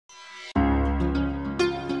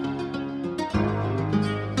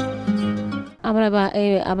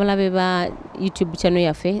abalabe ba YouTube channel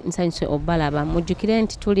yaffe nsanyuse obalaba mujjukire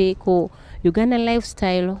nti tuli ku Uganda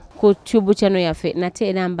Lifestyle ku YouTube channel yaffe nate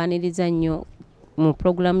era mbaniriza nnyo mu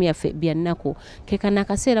program yaffe BYANNAKU kekana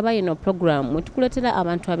kaseera bayino program mutukuletera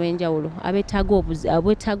abantu abenjawulo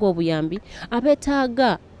abetaaga obuyambi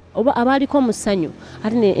abetaaga oba abaliko musanyu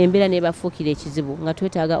ate ne embeera ne bafuukira ekizibu nga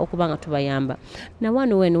twetaaga okuba nga tubayamba na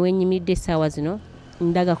wano wenu wenyimidde essaawa zino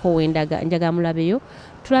ndagako wendaga njaga mulabeyo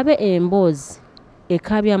tulabe emboozi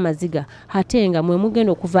ekabya amaziga ate nga mwe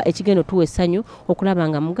mugenda okuva ekigendo tuwe essanyu okulaba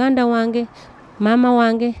nga muganda wange mama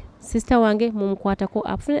wange sister wange mumukwatako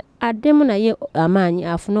afune addemu naye amaanyi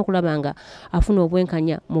afune okulaba nga afune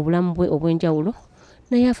obwenkanya mu bulamu bwe obwenjawulo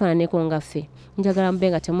naye afaananeko nga ffe njagala mube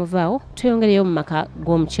nga temuvaawo tweyongereyo mu maka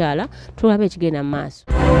g'omukyala tulabe ekigenda mu maaso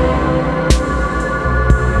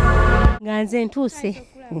nga nze ntuuse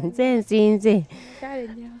nze nzinze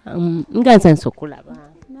nga nsansa okulaba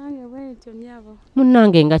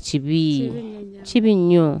munnange nga kibi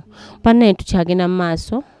nnyo bannaye tukyagenda mu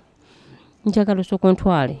maaso njagala osooka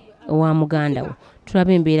ontwale owa muganda wo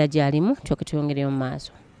tulabe embeera gy'alimu tyoke tuyongereyo mu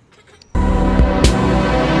maaso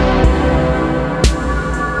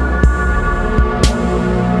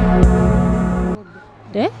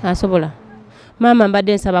asobola maama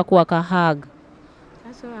mbadde nsaba kuwaka hag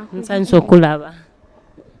nsanyusa okulaba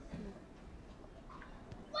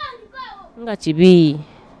nga kibi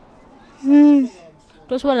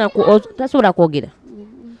tosobola kwogera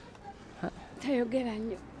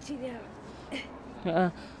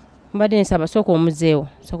mbadde nsaba sooka omuzeewo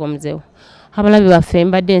abalabi baffe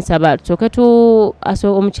mbadde nsaba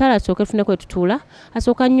omukyala asooke tufune kwe tutuula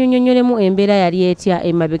asooka nnyonnyonnyolemu embeera yali etya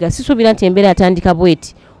emabega sisuubira nti embeera yatandika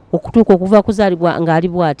bweti okutuuka okuva kuzaalibwa ng'ali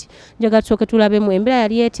bwati njagala tusooke tulabemu embeera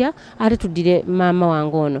yali etya ate tuddire maama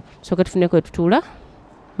wange ono tusooke tufune kwe tutuula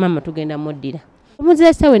maama tugenda muddira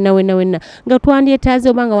omuzesa wenna nga twandyetaaze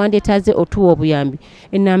oba nga wandyetaaze otuwa obuyambi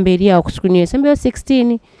ennamba eri awo ku screen esembeyo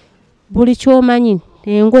 16 buli kyomanyi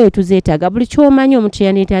engoye tuzeetaaga buli kyomanyi omuntu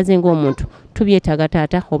yandyetaaze ng'omuntu tubyetaaga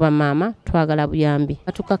taata oba maama twagala buyambi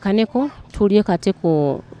atukakaneko tulye kate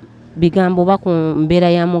ku bigambo oba ku mbeera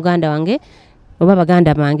ya muganda wange oba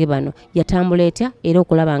baganda bange bano yatambula etya era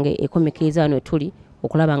okulaba nga ekomekereza wano tuli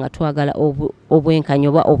okulaba nga twagala obwenkanya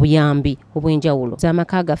oba obuyambi obwenjawulo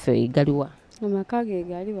z'amaka gaffe galiwa amaka ge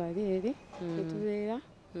gali waleere etubeera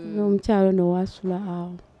n'omukyalo n'owasula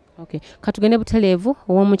awo okay katugende buteleevu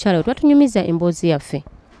ow'omukyalo twatunyumiza emboozi yaffe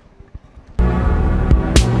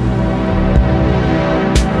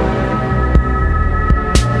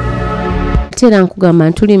era nkugamba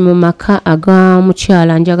ntuli mu maka aga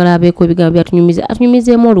mukyala njagala abeeko ebigambo byatunyumiza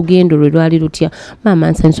atunyumizeemu olugendo lwe lwali lutya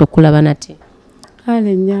maama nsanyusa okulaba nate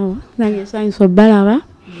kale nnyawo nange nsanyusa obbalaba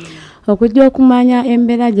okujja okumanya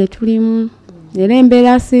embeera gye tulimu era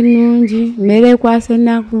embeera si nnungi mbeera ekwasa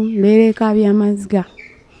ennaku mbeera ekabya amaziga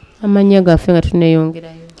amanya gaffe nga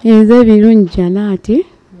tuneeyongerayo enze birungi janaati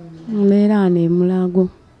mbeera ano emulago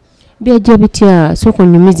byajja bitya sooka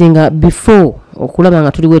onnyumize nga before okulaba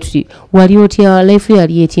nga tuliwe tuti wali otya life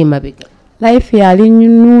yali etya emabega life yali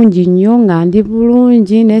nnungi nnyo nga ndi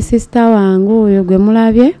bulungi ne sister wange oyo gwe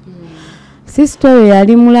mulabye sister oyo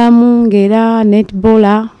yali mulamu ng'era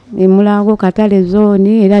netbola emulago katale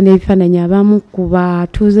zooni era n'ebifaananyi abamu ku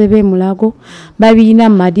batuuze b'emulago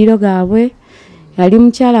babiina mu madiro gaabwe yali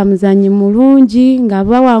mukyala muzannyi mulungi nga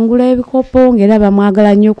bawangula ebikopo ng'era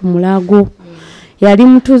bamwagala nnyo ku mulago yali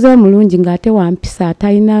mutuuze mulungi ng'ate wampisa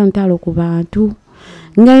atalina ntalo ku bantu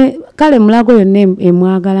kale mulago yonna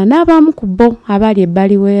emwagala n'abamu ku bo abali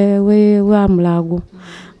ebbali wa mulago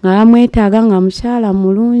nga bamwetaaga nga mukyala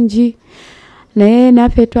mulungi naye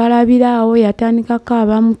naffe twalabiraawo yatandikako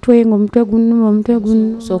abamutwe ng'omutwe gunnuma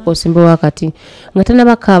sooka osimba wakati nga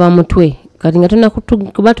tanabakaaba mutwe kati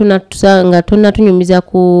nga tonatunyumiza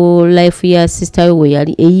ku life ya sister we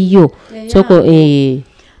yali eyiyo soko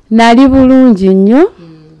nali bulungi nnyo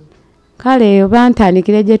kale oba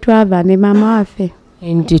ntandikire gye twava ne maama waffe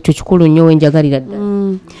nti tukikulu nnyo wenjagalira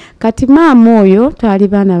ddala kati maama oyo twali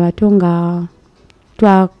baana bato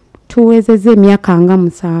nga tuwezezza emyaka nga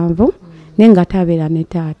 7 naye nga tabeera ne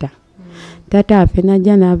taata taata waffe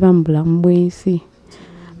najja n'ava mu bulamu bw'ensi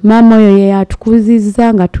maama oyo ye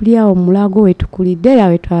yatukuzizza nga tuli awo mulago we tukulidde era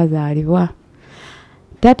we twazaalibwa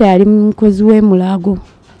taata yali mukozi w'emulago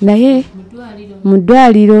naye mu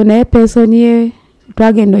ddwaliro naye pensoni ye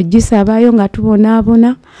twagenda ogisabayo nga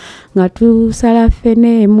tubonaabona nga tusala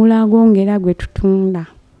ffene emulago ng'era gwe tutunda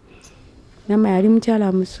nama yali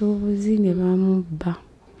mukyala musuubuzi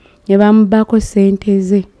ne bamubbako ssente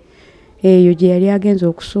ze eyo gye yali agenza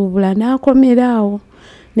okusuubula n'akomera awo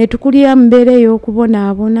ne tukulira mu mbeera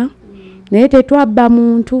ey'okubonaabona naye tetwabba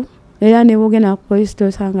muntu era ne bwogenda ku police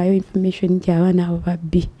tosangayo information nti abaana abo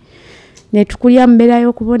babbi. Ne tukulya mu mbeera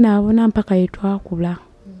y'okubonaabona mpaka ye twakula.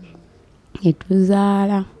 Ne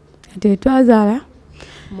tuzaala. Ate twazaala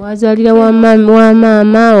mwazaalira wa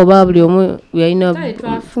maama oba buli omu yalina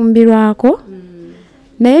twafumbirwako.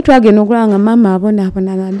 Naye twagenda okulaba nga maama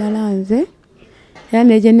abonaabona naddala nze. Era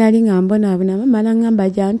ne gye nali nga mbonaabona maama n'aŋŋamba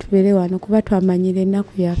jja ntubere wano kuba twamanyira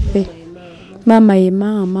ennaku yaffe. Maama ye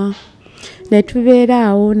maama. Ne tubeera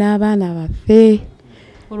awo n'abaana baffe.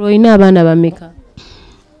 olwo olina abaana bameka?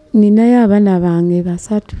 Ninayo abaana bange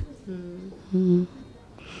 3.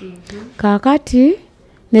 Kaakati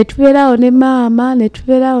ne tubeerawo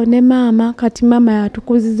ne maama kati maama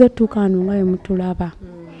yatukuzizza tukano nga bwe mutulaba.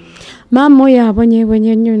 Maama oyo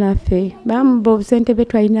abonyeebonye nnyo naffe. Bamuba obusente bwe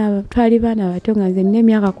twali baana bato nga nze nina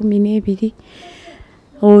emyaka 12.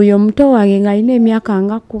 Oyo omuto wange ng'alina emyaka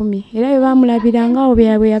nga 10. Era bwe baamulabirangawo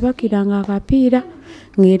bwe yabakiranga akapiira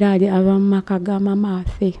ng'era ali aba mu maka ga maama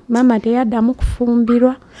waffe. Maama teyaddamu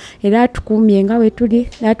kufumbirwa era atukuumye nga bwe tuli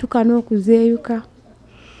n'atukana okuzeeyuka.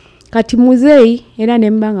 Kati muzeeyi era ne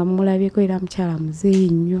mba nga mulabyeko era mukyala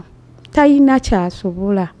muzeeyi nnyo. Talina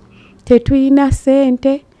kyasobola. Tetulina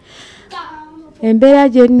ssente. Embeera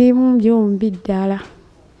gye nnimu byombi ddala.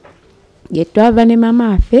 Gye twava ne maama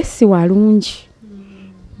waffe si walungi.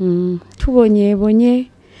 Tubonyeebonye.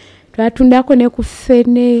 Twatundako ne ku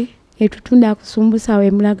ffene. Etutunda kusumbusa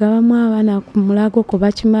we mulaga bamu abaana ku mulago ko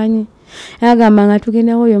bakimanyi. Agamba nga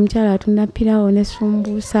tugenda oyo omukyala atunda pirawo ne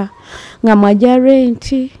sumbusa. Nga mwajja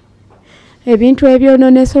renti. Ebintu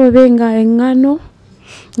ebyonoonese obe nga eŋŋano.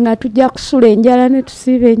 Nga tujja kusula enjala ne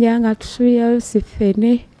tusiiba enjala nga tusuulirayo si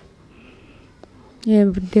ffene.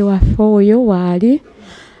 Yenvudde waffe oyo waali.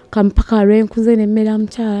 Kampaka lwenkuze nemmera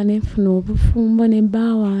mukyala nenfuna obufumbo ne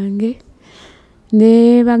bba wange.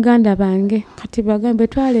 Ne baganda bange kati bagambe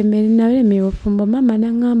nalemera obufumbo maama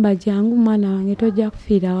n'aŋŋamba jangu mwana wange tojja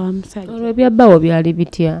kufiira wa musajja. olwo byabbawo byali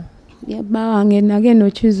bitya? Byabba wange nagenda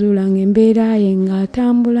okizuula ng'embeera ye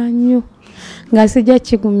ng'atambula nnyo nga sijja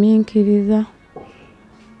kigumiikiriza.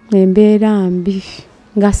 Embeera mbi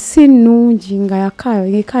nga si nnungi nga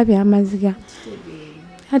yakabya amaziga.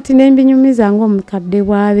 Ati ne mbinyumiza ng'omukadde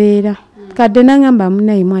bw'abeera. Kadde n'aŋŋamba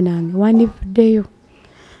munnaye mwana wange wandivuddeyo.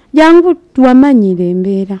 Jangu wamanyira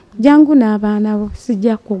embeera. Jangu n'abaana bo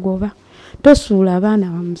sijja kugoba. Tosuula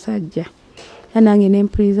abaana ba musajja. Era nange ne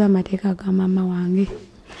mpuliriza amateeka ga maama wange.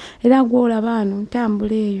 Era gw'olaba wano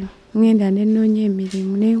ntambula eyo. Ngenda ne nnoonya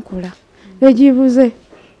emirimu ne nkola. Egibuze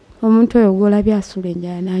omuntu oyo gw'olabye asula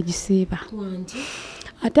enjala n'agisiiba.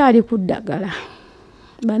 Ate ali ku ddagala.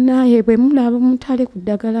 Bannaaye bwe mulaba omuntu ali ku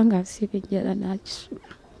ddagala ng'asiiba enjala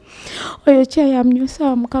n'agisula. Oyo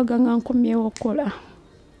kyeyamyusa mukaga nga nkomyewo okukola.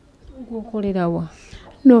 Gwokolera wa?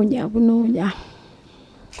 Noonya bunoonya.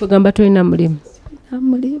 Kugamba tolina mulimu?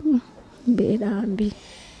 Mulimu. Mbeera mbi.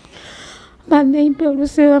 Bannaimpe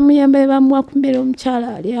oluusi bamuyamba bamuwa ku mmere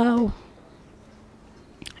omukyala ali awo.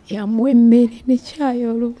 Yamuwa emmere ne caayi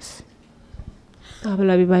oluusi.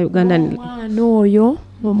 Abalabi ba Uganda omwana oyo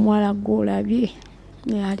omuwala gw'olabye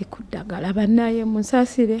ali ku ddagala. Bannaaye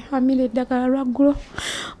musaasire amira eddagala lwaggulo.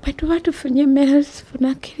 Bwe tuba tufunye emmere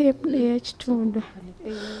tufuna kiremu n'ey'ekitundu.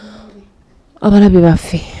 Abalabi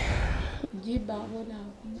baffe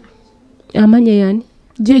amanya yani?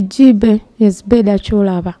 Jibe ezibeda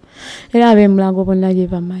kyolaba. Era ab'emulago bonna gye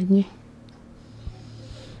bamanyi.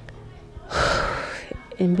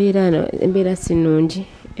 Embeera si nnungi.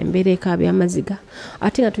 Embeera ekaabya amaziga.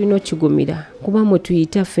 Ate nga tulina okigumira kuba mwe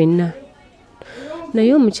tuyita ffenna.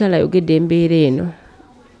 Naye omukyala ayogedde embeera eno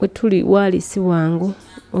we tuli waali si wangu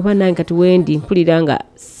oba nange kati wendi mpulira nga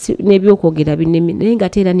n'ebyokwogera binnemye naye nga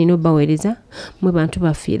ate era nina obbaweereza mwe bantu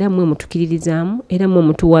baffe era mwe mutukiririzaamu era mwe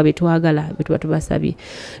mutuwa be twagala be tuba tubasabye.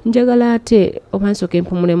 Njagala ate oba nsooka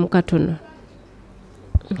empumule mu katono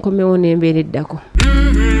nkomewo n'embeera eddako.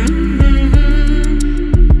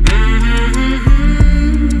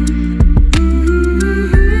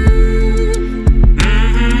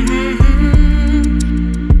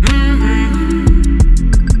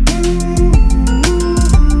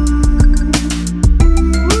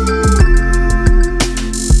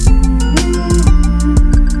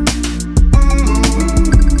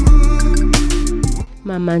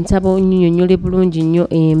 Mama nsaba onnyonnyole bulungi nnyo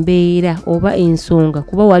embeera oba ensonga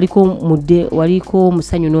kuba waliko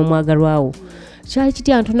musanyu n'omwagalwawo. Kyali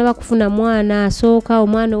kitya ntonaba kufuna mwana asooka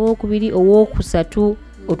omwana owokubiri owokusatu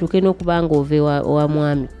otuuke n'okuba nga ove wa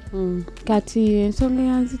mwami. Kati ensonga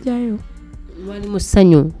yanzijayo. Mwali mu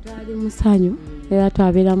ssanyu? Twali mu ssanyu era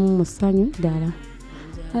twabeeramu mu ssanyu ddala.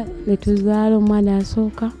 Ne tuzaala omwana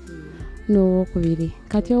asooka n'owokubiri.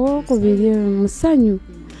 Kati owokubiri mu ssanyu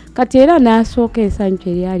kati era n'asooka essanyu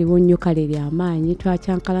eryaliwo nnyo kale ly'amaanyi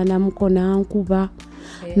twakyankalanamuko n'ankuba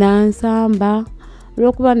n'ansamba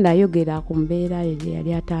olw'okuba ndayogera ku mbeera yo gye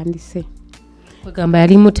yali atandise. Kwegamba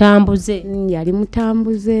yali mutambuze? Yali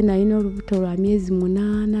mutambuze, nalina olubuto lwa myezi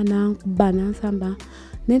 8 n'ankuba n'ansamba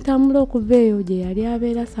n'entambula okuva eyo gye yali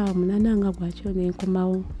abeera ssaawa 8 nga bwakyo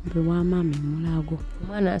n'enkomawo bwe wa maama Mulago.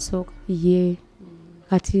 Omwana asooka? Ye.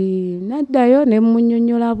 Kati naddayo ne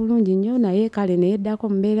munnyonnyola bulungi nnyo naye kale neyeddako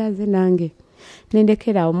mu mbeera ze nange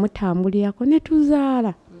nendekerawo mutambulirako ne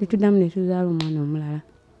tuzaala ne tuddamu ne tuzaala omwana omulala.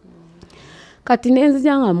 Kati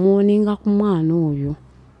nenzija nga muwoninga ku mwana oyo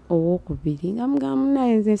owokubiri nga mugamba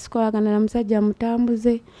naye nze sikolagana na musajja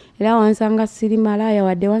mutambuze era wansanga siri malaaya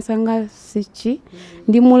wadde wansanga siki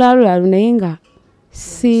ndi mulalulalu naye nga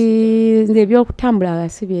nze ebyokutambula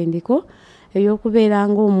si byendiko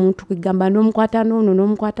ebyokubeera ng'omuntu kugamba n'omukwata n'ono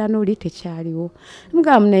n'omukwata n'oli tekyaliwo.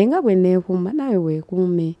 Mugamba naye nga bwe neekuuma nawe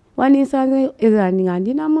weekuume. Waninsanze ezandi nga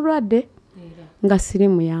ndina mulwadde nga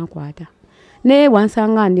sirimu yankwata. Naye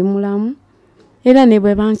wansanga ndi mulamu era ne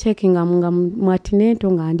bwe bancekinga nga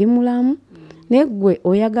mwatinento nga ndi mulamu naye ggwe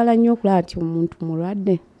oyagala nnyo okulaba nti omuntu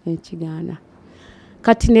mulwadde ekigaana.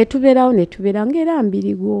 Kati ne tubeerawo ng'era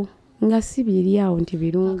mbirigo nga si biri awo nti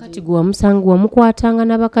birungi. Kati gwe wamusanga wamukwatanga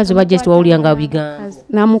n'abakazi bajja tewawulira nga bigambo?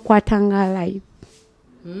 Namukwatanga live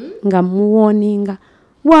nga muwoninga.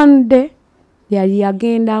 One day yali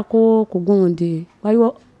yagendako ku gundi,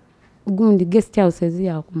 waliwo gundi guest house eziri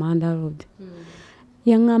awo ku Manda Road.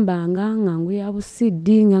 Yaŋŋambanga nga nguya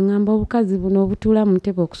busidi nga ŋŋamba obukazi buno obutuula mu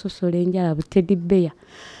ntebe okusosola enjala bu teddy bear.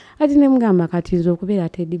 Ati ne mugamba kati nze okubeera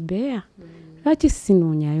teddy bear lwaki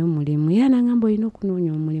sinoonyayo mulimu? Era n'aŋŋamba olina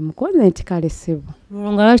okunoonya omulimu konze nti kale ssebo.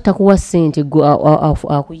 Nga lwaki takuwa ssente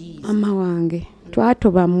akuyiiza? Mama wange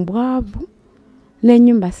twatoba mu bwavu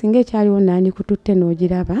n'ennyumba singa ekyaliwo nandikututte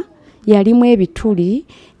n'ogiraba yalimu ebituli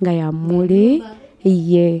nga yamuli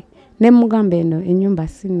ye. Ne mugamba eno ennyumba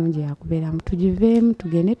si nnungi yakubeeramu tugiveemu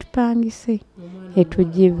tugende tupangise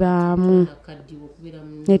netugivaamu.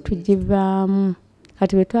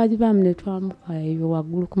 Kati bwe twagivaamu ne twambuka eyo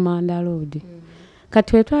waggulu ku Manda Road.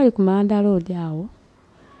 Kati bwe twali ku Manda Road awo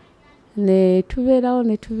ne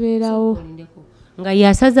tubeerawo nga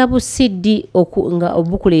yasaza busidi nga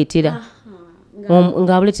obukuleetera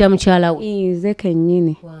nga abuleetera mukyala we? Nze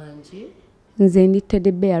kennyini nze ndi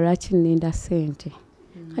teddy bear lwaki nnenda ssente.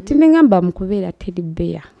 Kati nengamba mukubeera teddy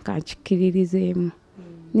bear kankikiririzeemu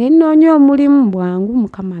ne nnoonya omulimu bwangu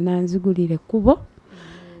Mukama nanzigulire kubo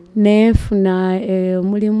nenfuna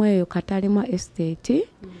omulimu eyo Katalima estate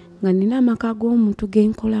nga nina amaka g'omuntu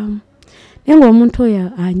genkolamu naye ng'omuntu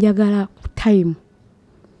oyo anjagala time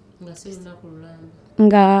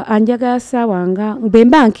nga anjagala ssaawa nga bwe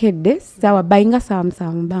mba nkedde ssaawa bayinga ssaawa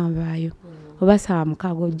 7 mba nvaayo oba ssaawa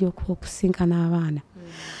 6 ojja okusinkana abaana.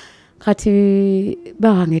 Kati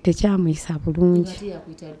bawange tekyamuyisa bulungi.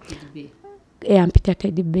 Yampita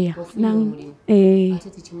teddy bear.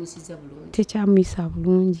 Tekyamuyisa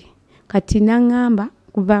bulungi. Kati naŋŋamba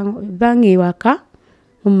kubanga ewaka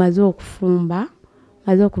mumaze okufumba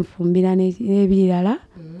maze okufumbira n'ebirala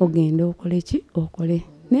ogenda okole ki okole.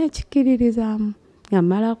 N'ekikiririzaamu nga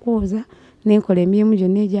mmala kwoza n'enkola emirimu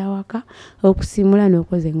gyonna egyawaka okusimula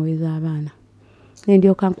n'okoza engoye z'abaana.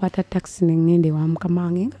 Ndyoka nkwata taxi n'engenda ewa mukama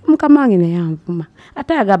wange naye anvuma.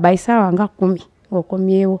 Ate agamba essaawa nga 10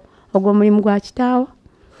 okomyewo ogwo mulimu gwa kitaawo.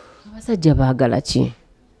 Abasajja baagala ki?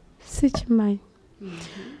 Sikimanyi.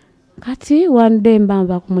 Kati one day mba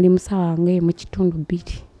nva ku mulimu ssaawa nga mu kitundu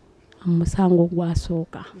 2 omusango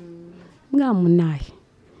gwasooka nga munaaye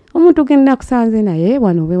omuntu genda kusanze naye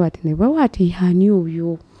wano bwe wati ne bwe wati hani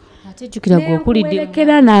oyo ate jjukira gwe okulidde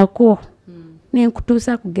werekera nako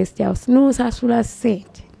nenkutuusa ku guest house n'osasula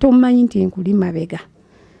ssente tomanyi nti nkuli mabega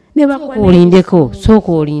ne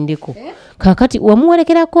sooka olindeko kakati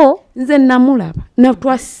wamuwerekerako? Nze namulaba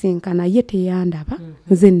natwasinkana ye teyandaba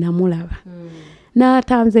nze namulaba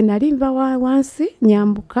n'atanze nali nva wansi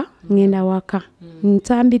nyambuka ngenda waka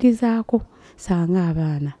ntambirizaako sanga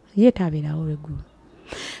abaana ye tabeerawo weggulu.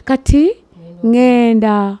 Kati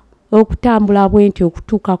ngenda okutambula bwenti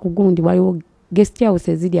okutuuka ku gundi waliwo guest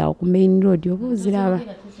house eziri awo ku main road oba oziraba.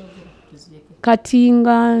 Kati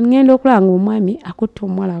nga ngenda okulaba ng'omwami akutte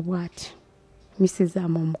omuwala bw'ati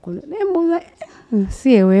misizaamu omukono nembuuza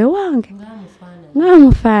si eweewange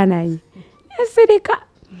ng'amufaananyi nesirika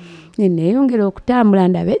neeyongera okutambula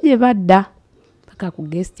ndabe gye badda paka ku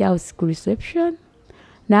guest house ku reception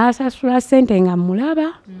n'asasula ssente nga mulaba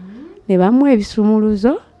ne bamuwa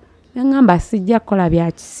ebisumuluzo neŋŋamba sijja kukola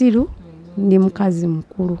bya kisiru ndi mukazi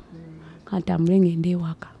mukulu kantambule ngende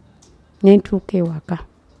ewaka nentuuka ewaka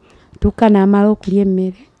tuuka n'amala okulya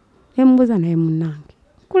emmere nembuuza naye munnange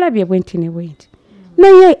sikulabye bwenti ne bwenti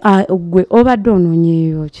naye gwe obadde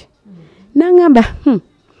ononyeeyo ki nangamba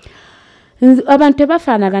abantu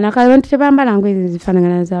tebafaanagana abantu tebambala ngoye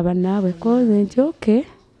zifaanagana z'abannaabwe koze nti okay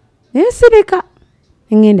nsirika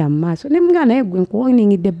ngenda mu maaso ne mugana naye gwe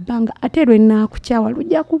nkuwoningidde ebbanga ate lwe naakukyawa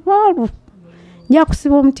lujja kubaalu nja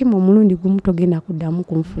kusiba omutima omulundi gumu togenda kuddamu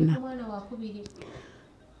kunfuna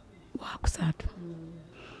wakusatu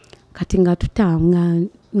kati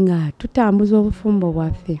nga tutambuza obufumbo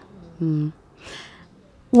bwaffe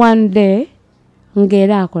one day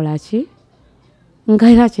ng'era akola ki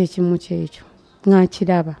ngaera kyekimu kyekyo nga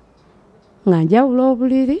nkiraba nga njawula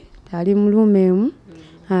obuliri tali mulume emu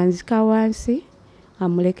anzika wansi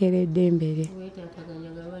amulekeredde embere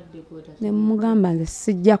ne mugamba nze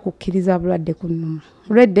sijja kukkiriza bulwadde kunnuma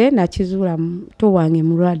bulwadde nakizuula muto wange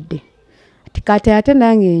mulwadde kati ate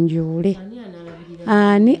nange enjuule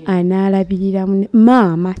ani anaalabirira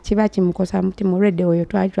maama kiba kimukosa mutima olwedde oyo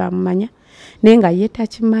twali twamumanya naye nga ye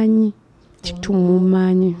takimanyi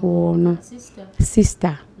kitumumanyi wono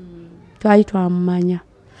sister twali twamumanya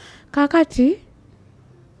kakati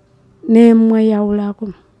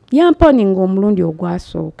nemweyawulako yamponinga omulundi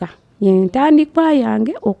ogwasooka yentandikwa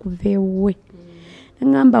yange okuva ewuwe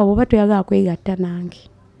ngamba oba toyagala kwegatta nange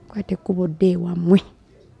kwate ekkubo dde ewammwe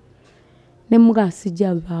ne muga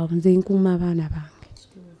sijja vaawo nze nkuuma abaana bange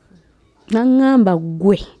nangamba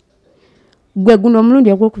gwe guno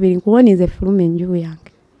omulundi ogwokubiri nkuwonize fuluma enju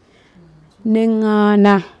yange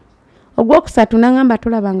neŋŋaana ogwokusatu nangamba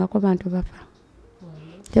tolabangako bantu bafa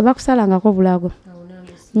tebakusalangako bulago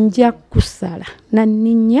nja kusala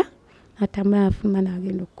nanninya atambula afuma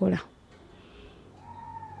n'agenda okukola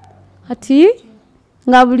ati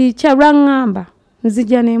nga buli kyalwaŋŋamba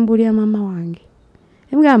nzija nembulya mama wange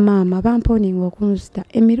emga maama bamponinga okunzita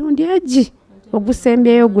emirundi egi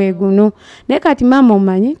ogusembyeyo gwe guno naye kati maama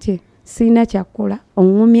omanyi nti sirina kyakkola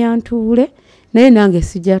oŋŋumya ntuule naye nange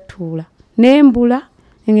sijja tuula nembula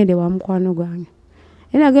engende wa mukwano gwange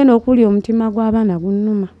era agenda okulya omutima gw'abaana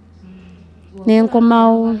gunnuma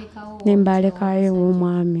nenkomawo nembalekayo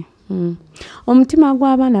omwami omutima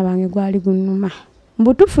gw'abaana bange gwali gunnuma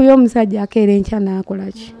mbutufu y'omusajja akeera enkya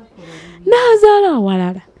n'akola ki n'azaala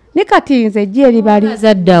awalala ne kati nze ejje libali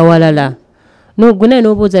zadde awalala nogune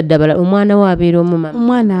n'obuuza ddabala omwana we abeera omu mama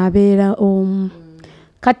omwana abeera omu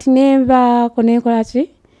kati nenvaako nenkola ki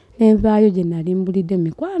nenvaayo gye nali mbulidde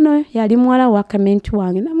mikwano yali muwala wa kamenti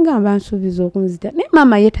wange namugamba nsuubiza okunzita naye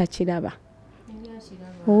maama ye takiraba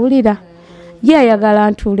owulira ye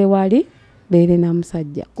ayagala ntuule wali beere na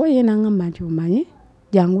musajja ko ye nangamba nti omanyi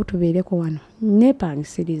jangu tubeereko wano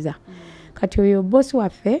neepangisiriza kati oyo bosi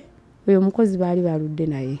waffe oyo mukozi baali baludde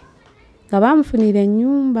naye nga bamufunira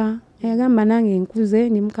ennyumba yagamba nange nkuze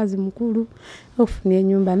ni mukazi mukulu okufunira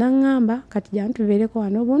ennyumba nangamba kati jangu tubeereko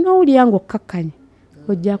wano obunoowulira nga okkakkanye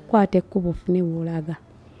ojja kukwata ekkubo ofune woolaga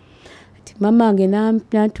ati mama wange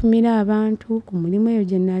nantumira abantu ku mulimu eyo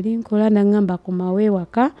gye nali nkola nangamba komawo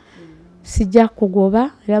ewaka sijja kugoba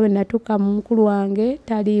era bwe natuuka mu mukulu wange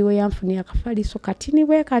taliiwe yanfunira akafaliso katini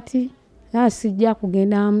bwe kati sijja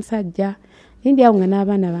kugenda wa musajja nindi awo nga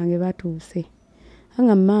n'abaana bange batuuse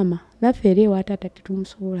anga maama naffe eri ewa taata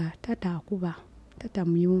tetumusobola taata akuba taata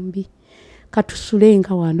muyumbi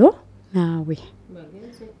katusulenga wano naawe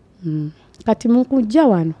kati mukujja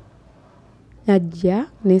wano najja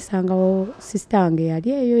nesangawo sisita wange yali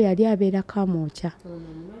eyo yali abeera kamooca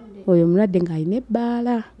oyo mulwadde ng'alina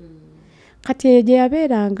ebbaala kati eyo gye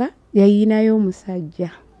yabeeranga yayinayo omusajja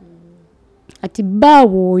ati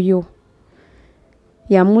bbaawo oyo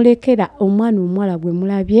yamulekera omwana omuwala gwe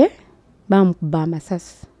mulabye bamukuba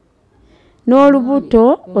amasasi n'olubuto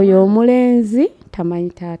oyo omulenzi tamanyi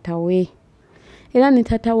taata we era ne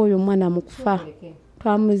taata we oyo omwana mukufa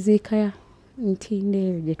twamuziika ntinde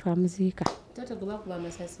eyo gye twamuziika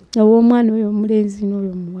ow'omwana oyo omulenzi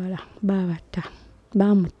n'oyo omuwala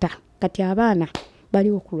bamuta kati abaana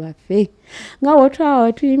baliwo ku lwaffe nga wotwawa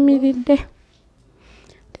wetuyimiridde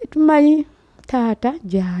tetumanyi taata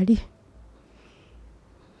gyali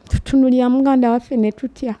tutunulira muganda waffe ne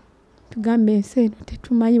tutya tugamba ensi eno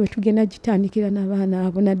tetumanyi we tugenda gitandikira n'abaana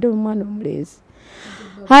abo nadde omwana omulenzi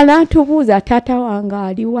anatubuuza taata wange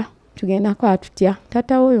aliwa tugenda kwa tutya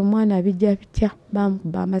taata we omwana bijja bitya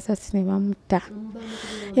bamukuba amasasi ne bamutta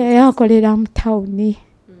yakolera mu tawuni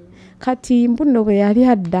kati mbuno bwe yali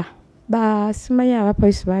adda basimanyi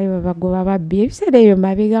abapoliisi baali babagoba babbi ebiseera ebyo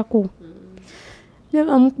mabegako ne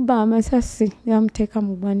bamukuba amasasi ne bamuteeka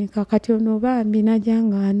mu ggwanika kati ono bambi najja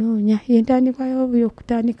nga anoonya yentandikwa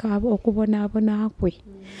y'okutandika okubonaabona kwe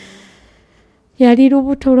yali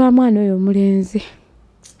lubuto lwa mwana oyo omulenzi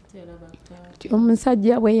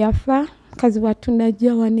omusajja bwe yafa kazi watu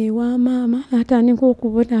najja wano ewa maama n'atandika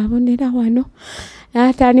okubonaabonera wano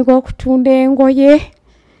n'atandika okutunda engoye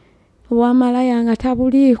owamalaya nga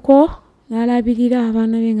tabuliiko n'alabirira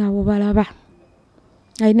abaana be nga bobalaba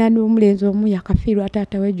alina n'omulenzi omu yakafiirwa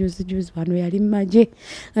taata we juzi wano yali mmaje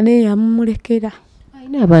naye yamumulekera.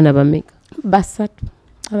 Alina abaana bameka? 3,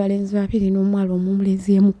 abalenzi 2 n'omuwala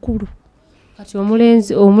omulenzi ye mukulu. Kati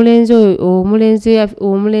omulenzi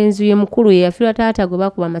ye mukulu ye yafiirwa taata gwe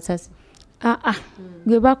bakuba amasasi?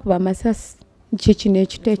 Gwe bakuba amasasi kikino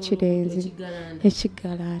ekito ekirenzi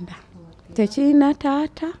ekigalanda tekirina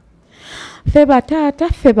taata, ffe bataata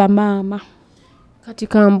ffe bamaama. Kati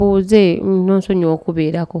kambuuze nonsonyiwa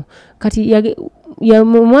okubeerako kati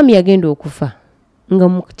omwami yagenda okufa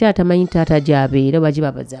nga taata manyi taata gy'abeera oba gye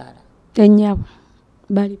babazaala? Ennyabo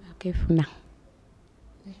bali bakeefuna.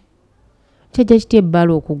 Kyajja kitya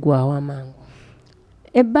ebbaala okugwawo amangu?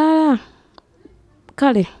 Ebbaala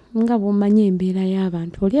kale nga bw'omanyi embeera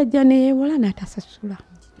y'abantu oli ajja neyeewola n'atasasula,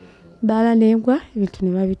 ebbaala n'egwa ebintu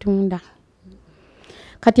ne babitunda.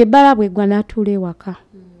 Kati ebbaala bw'eggwa n'atuula ewaka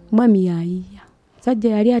mwami yayiiya. Sajja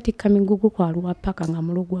yali atikka migugu kwaluwa ppaka nga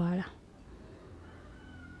mulugwala.